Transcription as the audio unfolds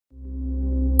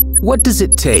What does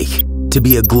it take to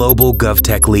be a global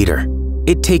GovTech leader?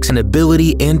 It takes an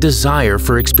ability and desire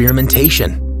for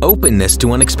experimentation, openness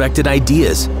to unexpected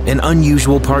ideas and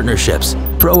unusual partnerships,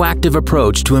 proactive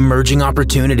approach to emerging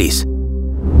opportunities.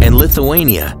 And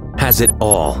Lithuania has it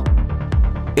all.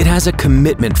 It has a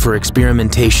commitment for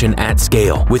experimentation at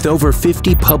scale, with over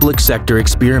 50 public sector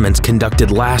experiments conducted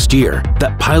last year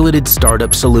that piloted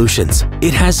startup solutions.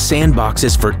 It has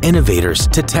sandboxes for innovators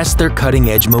to test their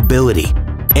cutting-edge mobility,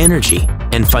 energy,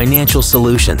 and financial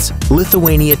solutions.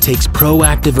 Lithuania takes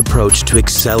proactive approach to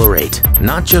accelerate,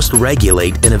 not just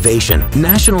regulate innovation.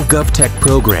 National GovTech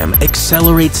program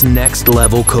accelerates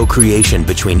next-level co-creation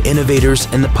between innovators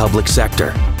and the public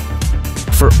sector.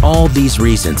 For all these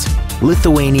reasons,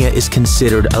 Lithuania is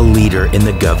considered a leader in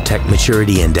the GovTech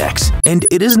Maturity Index. And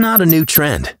it is not a new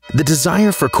trend. The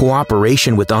desire for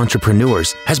cooperation with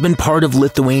entrepreneurs has been part of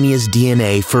Lithuania's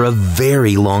DNA for a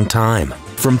very long time.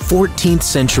 From 14th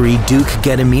century Duke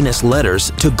Gediminas letters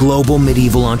to global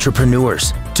medieval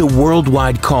entrepreneurs, to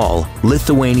worldwide call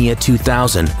Lithuania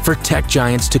 2000 for tech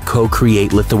giants to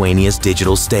co-create Lithuania's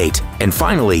digital state, and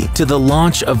finally to the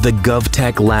launch of the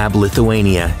GovTech Lab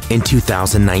Lithuania in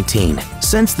 2019.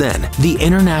 Since then, the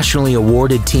internationally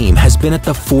awarded team has been at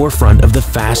the forefront of the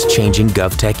fast-changing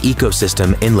GovTech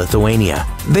ecosystem in Lithuania.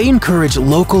 They encourage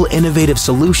local innovative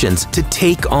solutions to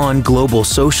take on global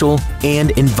social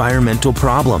and environmental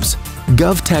problems.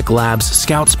 GovTech Labs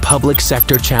scouts public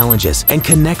sector challenges and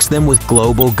connects them with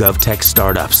global GovTech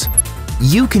startups.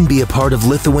 You can be a part of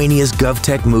Lithuania's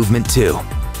GovTech movement too.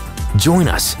 Join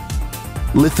us.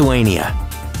 Lithuania,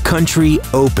 country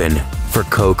open for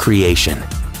co-creation.